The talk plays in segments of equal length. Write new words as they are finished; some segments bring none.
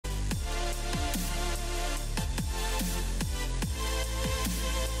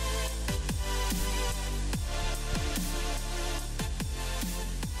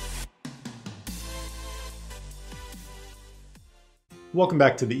Welcome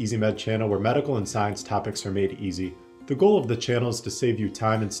back to the EZmed channel, where medical and science topics are made easy. The goal of the channel is to save you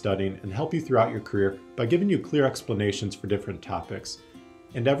time in studying and help you throughout your career by giving you clear explanations for different topics.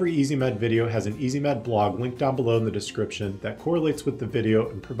 And every EZmed video has an EZmed blog linked down below in the description that correlates with the video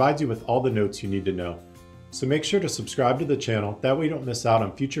and provides you with all the notes you need to know. So make sure to subscribe to the channel, that way you don't miss out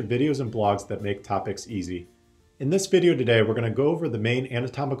on future videos and blogs that make topics easy. In this video today, we're going to go over the main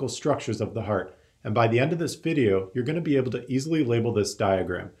anatomical structures of the heart. And by the end of this video, you're going to be able to easily label this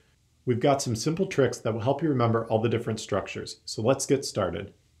diagram. We've got some simple tricks that will help you remember all the different structures. So let's get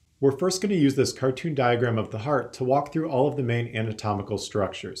started. We're first going to use this cartoon diagram of the heart to walk through all of the main anatomical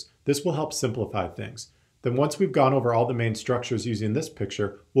structures. This will help simplify things. Then once we've gone over all the main structures using this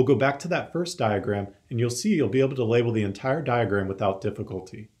picture, we'll go back to that first diagram and you'll be able to label the entire diagram without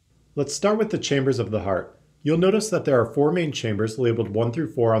difficulty. Let's start with the chambers of the heart. You'll notice that there are 4 main chambers labeled 1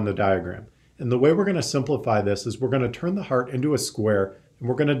 through 4 on the diagram. And the way we're going to simplify this is we're going to turn the heart into a square, and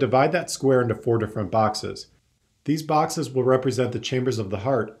we're going to divide that square into 4 different boxes. These boxes will represent the chambers of the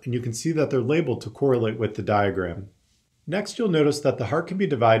heart, and you can see that they're labeled to correlate with the diagram. Next, you'll notice that the heart can be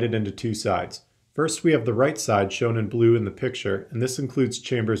divided into 2 sides. First, we have the right side shown in blue in the picture, and this includes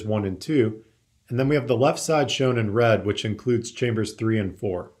chambers 1 and 2. And then we have the left side shown in red, which includes chambers 3 and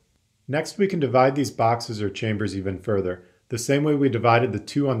 4. Next, we can divide these boxes or chambers even further. The same way we divided the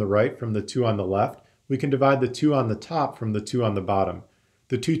 2 on the right from the 2 on the left, we can divide the 2 on the top from the 2 on the bottom.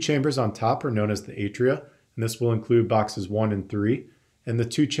 The 2 chambers on top are known as the atria, and this will include boxes 1 and 3, and the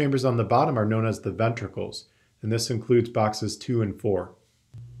 2 chambers on the bottom are known as the ventricles, and this includes boxes 2 and 4.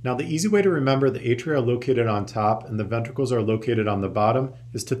 Now, the easy way to remember the atria are located on top and the ventricles are located on the bottom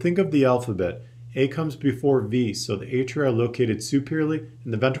is to think of the alphabet. A comes before V, so the atria are located superiorly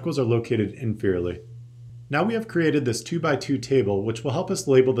and the ventricles are located inferiorly. Now we have created this 2x2 table, which will help us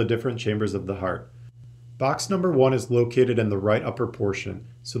label the different chambers of the heart. Box number 1 is located in the right upper portion,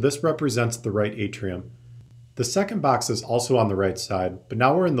 so this represents the right atrium. The second box is also on the right side, but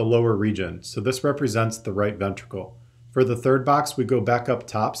now we're in the lower region, so this represents the right ventricle. For the third box, we go back up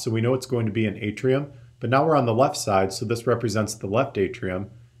top, so we know it's going to be an atrium, but now we're on the left side, so this represents the left atrium.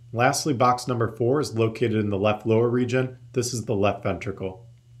 Lastly, box number 4 is located in the left lower region. This is the left ventricle.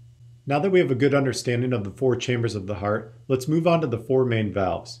 Now that we have a good understanding of the 4 chambers of the heart, let's move on to the 4 main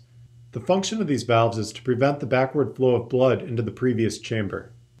valves. The function of these valves is to prevent the backward flow of blood into the previous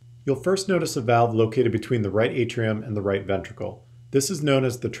chamber. You'll first notice a valve located between the right atrium and the right ventricle. This is known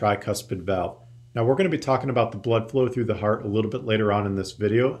as the tricuspid valve. Now we're going to be talking about the blood flow through the heart a little bit later on in this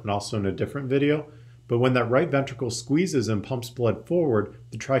video and also in a different video, but when that right ventricle squeezes and pumps blood forward,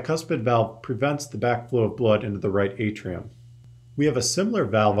 the tricuspid valve prevents the backflow of blood into the right atrium. We have a similar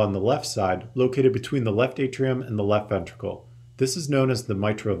valve on the left side, located between the left atrium and the left ventricle. This is known as the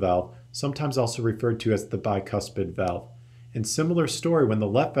mitral valve, sometimes also referred to as the bicuspid valve. In similar story, when the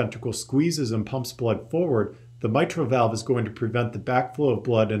left ventricle squeezes and pumps blood forward, the mitral valve is going to prevent the backflow of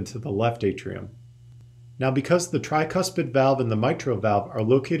blood into the left atrium. Now, because the tricuspid valve and the mitral valve are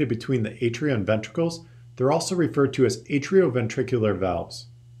located between the atria and ventricles, they're also referred to as atrioventricular valves.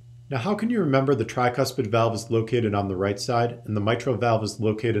 Now, how can you remember the tricuspid valve is located on the right side and the mitral valve is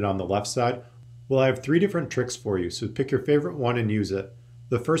located on the left side? Well, I have 3 different tricks for you, so pick your favorite one and use it.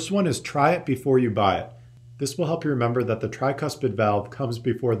 The first one is try it before you buy it. This will help you remember that the tricuspid valve comes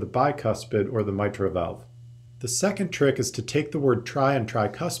before the bicuspid or the mitral valve. The second trick is to take the word tri and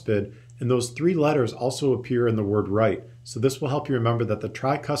tricuspid, and those 3 letters also appear in the word right, so this will help you remember that the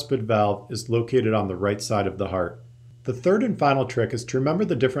tricuspid valve is located on the right side of the heart. The third and final trick is to remember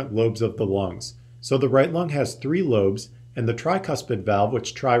the different lobes of the lungs. So the right lung has 3 lobes, and the tricuspid valve,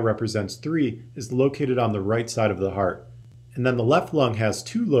 which tri represents 3, is located on the right side of the heart. And then the left lung has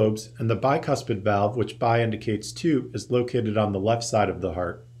 2 lobes, and the bicuspid valve, which bi indicates 2, is located on the left side of the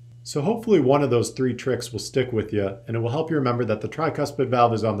heart. So hopefully one of those 3 tricks will stick with you, and it will help you remember that the tricuspid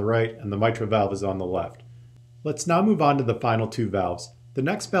valve is on the right and the mitral valve is on the left. Let's now move on to the final 2 valves. The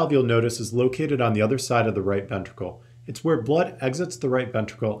next valve you'll notice is located on the other side of the right ventricle. It's where blood exits the right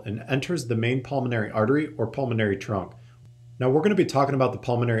ventricle and enters the main pulmonary artery or pulmonary trunk. Now we're going to be talking about the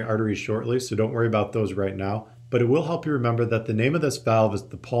pulmonary arteries shortly, so don't worry about those right now, but it will help you remember that the name of this valve is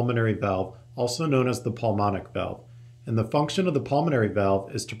the pulmonary valve, also known as the pulmonic valve. And the function of the pulmonary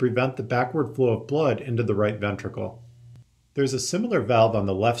valve is to prevent the backward flow of blood into the right ventricle. There's a similar valve on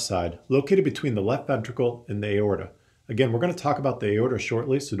the left side, located between the left ventricle and the aorta. Again, we're going to talk about the aorta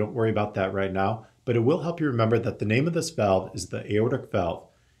shortly, so don't worry about that right now, but it will help you remember that the name of this valve is the aortic valve.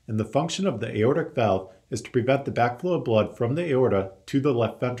 And the function of the aortic valve is to prevent the backflow of blood from the aorta to the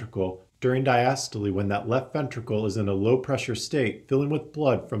left ventricle during diastole when that left ventricle is in a low pressure state, filling with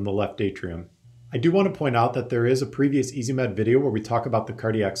blood from the left atrium. I do want to point out that there is a previous EZmed video where we talk about the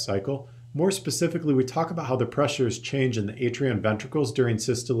cardiac cycle. More specifically, we talk about how the pressures change in the atria and ventricles during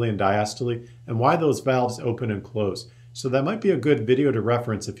systole and diastole and why those valves open and close. So that might be a good video to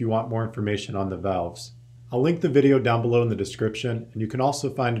reference if you want more information on the valves. I'll link the video down below in the description, and you can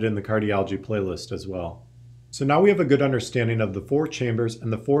also find it in the cardiology playlist as well. So now we have a good understanding of the 4 chambers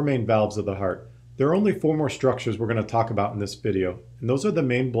and the 4 main valves of the heart. There are only 4 more structures we're going to talk about in this video, and those are the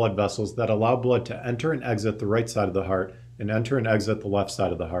main blood vessels that allow blood to enter and exit the right side of the heart and enter and exit the left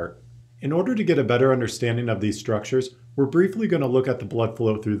side of the heart. In order to get a better understanding of these structures, we're briefly going to look at the blood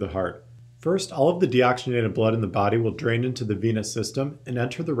flow through the heart. First, all of the deoxygenated blood in the body will drain into the venous system and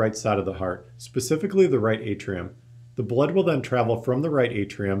enter the right side of the heart, specifically the right atrium. The blood will then travel from the right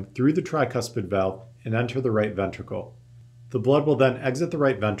atrium through the tricuspid valve and enter the right ventricle. The blood will then exit the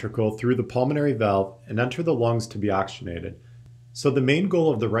right ventricle through the pulmonary valve and enter the lungs to be oxygenated. So the main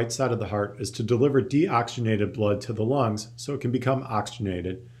goal of the right side of the heart is to deliver deoxygenated blood to the lungs so it can become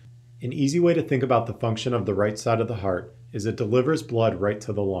oxygenated. An easy way to think about the function of the right side of the heart is it delivers blood right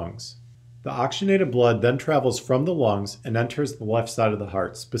to the lungs. The oxygenated blood then travels from the lungs and enters the left side of the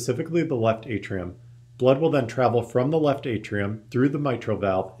heart, specifically the left atrium. Blood will then travel from the left atrium through the mitral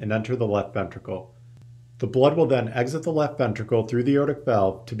valve and enter the left ventricle. The blood will then exit the left ventricle through the aortic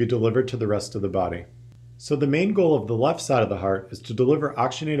valve to be delivered to the rest of the body. So the main goal of the left side of the heart is to deliver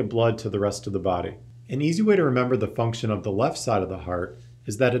oxygenated blood to the rest of the body. An easy way to remember the function of the left side of the heart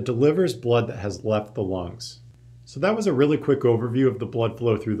is that it delivers blood that has left the lungs. So that was a really quick overview of the blood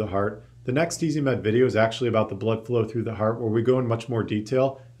flow through the heart. The next EZmed video is actually about the blood flow through the heart, where we go in much more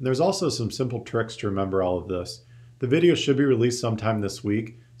detail, and there's also some simple tricks to remember all of this. The video should be released sometime this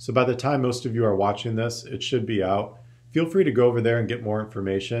week, so by the time most of you are watching this, it should be out. Feel free to go over there and get more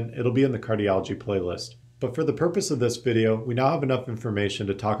information. It'll be in the cardiology playlist. But for the purpose of this video, we now have enough information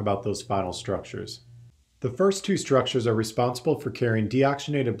to talk about those final structures. The first 2 structures are responsible for carrying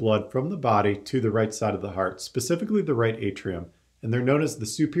deoxygenated blood from the body to the right side of the heart, specifically the right atrium, and they're known as the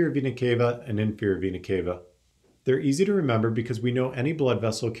superior vena cava and inferior vena cava. They're easy to remember because we know any blood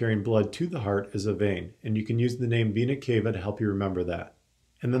vessel carrying blood to the heart is a vein, and you can use the name vena cava to help you remember that.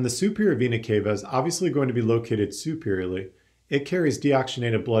 And then the superior vena cava is obviously going to be located superiorly. It carries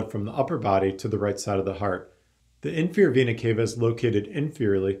deoxygenated blood from the upper body to the right side of the heart. The inferior vena cava is located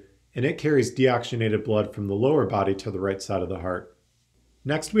inferiorly, and it carries deoxygenated blood from the lower body to the right side of the heart.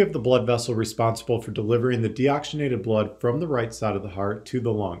 Next, we have the blood vessel responsible for delivering the deoxygenated blood from the right side of the heart to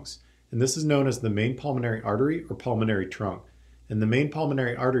the lungs, and this is known as the main pulmonary artery or pulmonary trunk. And the main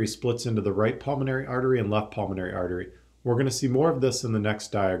pulmonary artery splits into the right pulmonary artery and left pulmonary artery. We're going to see more of this in the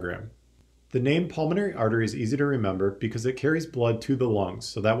next diagram. The name pulmonary artery is easy to remember because it carries blood to the lungs,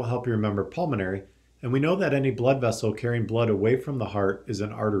 so that will help you remember pulmonary, and we know that any blood vessel carrying blood away from the heart is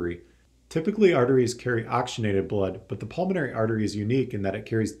an artery. Typically, arteries carry oxygenated blood, but the pulmonary artery is unique in that it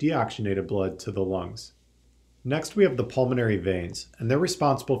carries deoxygenated blood to the lungs. Next, we have the pulmonary veins, and they're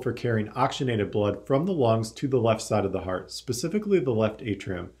responsible for carrying oxygenated blood from the lungs to the left side of the heart, specifically the left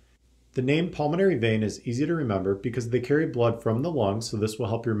atrium. The name pulmonary vein is easy to remember because they carry blood from the lungs, so this will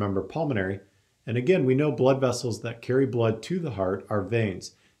help you remember pulmonary. And again, we know blood vessels that carry blood to the heart are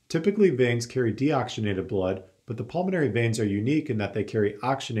veins. Typically, veins carry deoxygenated blood, but the pulmonary veins are unique in that they carry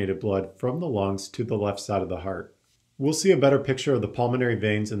oxygenated blood from the lungs to the left side of the heart. We'll see a better picture of the pulmonary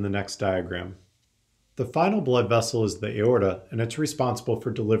veins in the next diagram. The final blood vessel is the aorta, and it's responsible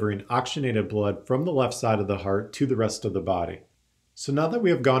for delivering oxygenated blood from the left side of the heart to the rest of the body. So now that we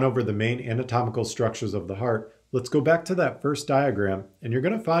have gone over the main anatomical structures of the heart, let's go back to that first diagram, and you're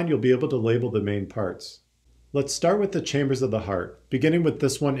going to find you'll be able to label the main parts. Let's start with the chambers of the heart, beginning with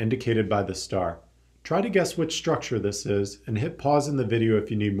this one indicated by the star. Try to guess which structure this is and hit pause in the video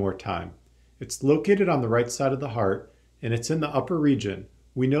if you need more time. It's located on the right side of the heart and it's in the upper region.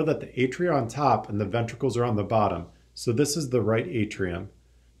 We know that the atria are on top and the ventricles are on the bottom, so this is the right atrium.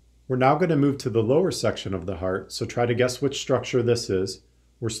 We're now going to move to the lower section of the heart, so try to guess which structure this is.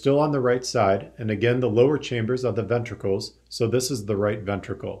 We're still on the right side, and again the lower chambers are the ventricles, so this is the right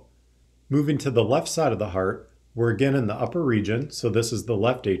ventricle. Moving to the left side of the heart, we're again in the upper region, so this is the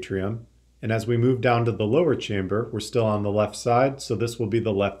left atrium. And as we move down to the lower chamber, we're still on the left side, so this will be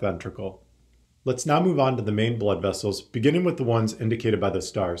the left ventricle. Let's now move on to the main blood vessels, beginning with the ones indicated by the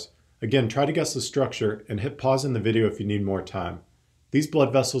stars. Again, try to guess the structure and hit pause in the video if you need more time. These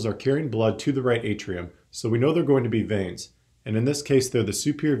blood vessels are carrying blood to the right atrium, so we know they're going to be veins. And in this case, they're the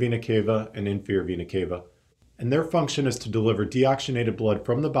superior vena cava and inferior vena cava. And their function is to deliver deoxygenated blood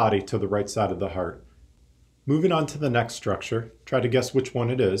from the body to the right side of the heart. Moving on to the next structure, try to guess which one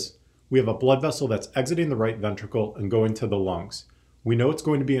it is. We have a blood vessel that's exiting the right ventricle and going to the lungs. We know it's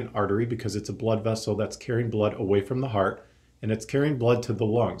going to be an artery because it's a blood vessel that's carrying blood away from the heart, and it's carrying blood to the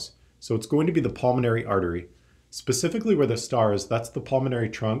lungs. So it's going to be the pulmonary artery. Specifically where the star is, that's the pulmonary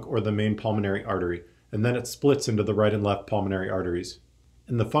trunk or the main pulmonary artery, and then it splits into the right and left pulmonary arteries.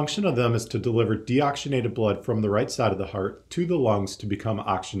 And the function of them is to deliver deoxygenated blood from the right side of the heart to the lungs to become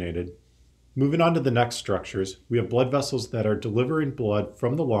oxygenated. Moving on to the next structures, we have blood vessels that are delivering blood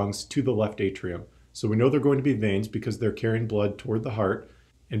from the lungs to the left atrium. So we know they're going to be veins because they're carrying blood toward the heart,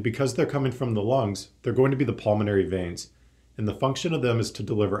 and because they're coming from the lungs, they're going to be the pulmonary veins. And the function of them is to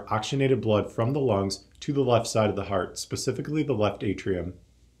deliver oxygenated blood from the lungs to the left side of the heart, specifically the left atrium.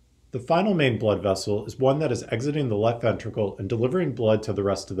 The final main blood vessel is one that is exiting the left ventricle and delivering blood to the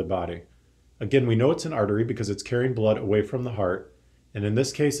rest of the body. Again, we know it's an artery because it's carrying blood away from the heart, and in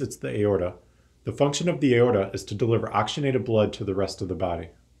this case it's the aorta. The function of the aorta is to deliver oxygenated blood to the rest of the body.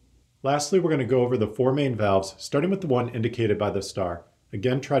 Lastly, we're going to go over the four main valves, starting with the one indicated by the star.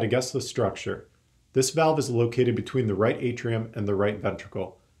 Again, try to guess the structure. This valve is located between the right atrium and the right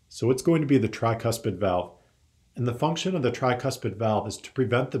ventricle, so it's going to be the tricuspid valve. And the function of the tricuspid valve is to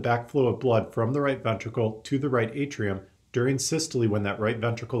prevent the backflow of blood from the right ventricle to the right atrium during systole when that right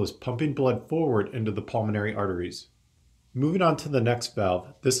ventricle is pumping blood forward into the pulmonary arteries. Moving on to the next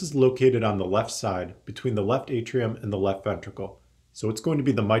valve, this is located on the left side between the left atrium and the left ventricle. So it's going to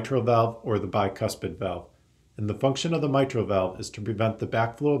be the mitral valve or the bicuspid valve. And the function of the mitral valve is to prevent the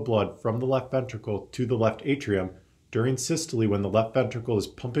backflow of blood from the left ventricle to the left atrium during systole when the left ventricle is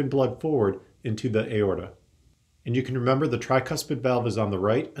pumping blood forward into the aorta. And you can remember the tricuspid valve is on the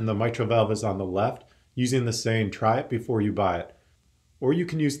right and the mitral valve is on the left, using the saying, try it before you buy it. Or you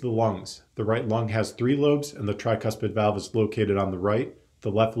can use the lungs. The right lung has 3 lobes and the tricuspid valve is located on the right.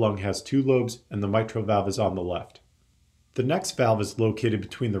 The left lung has 2 lobes and the mitral valve is on the left. The next valve is located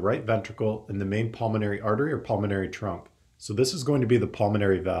between the right ventricle and the main pulmonary artery or pulmonary trunk. So this is going to be the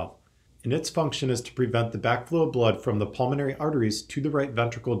pulmonary valve. And its function is to prevent the backflow of blood from the pulmonary arteries to the right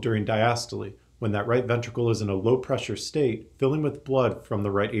ventricle during diastole, when that right ventricle is in a low pressure state, filling with blood from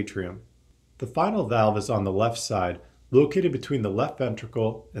the right atrium. The final valve is on the left side, located between the left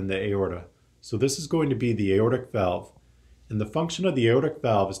ventricle and the aorta. So this is going to be the aortic valve. And the function of the aortic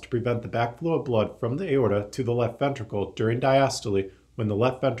valve is to prevent the backflow of blood from the aorta to the left ventricle during diastole when the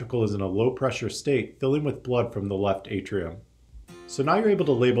left ventricle is in a low pressure state, filling with blood from the left atrium. So now you're able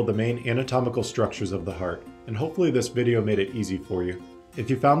to label the main anatomical structures of the heart, and hopefully this video made it easy for you. If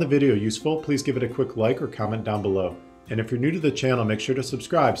you found the video useful, please give it a quick like or comment down below. And if you're new to the channel, make sure to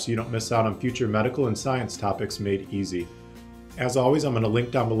subscribe so you don't miss out on future medical and science topics made easy. As always, I'm going to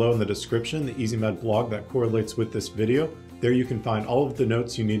link down below in the description the EZmed blog that correlates with this video. There you can find all of the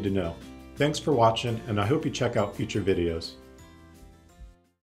notes you need to know. Thanks for watching, and I hope you check out future videos.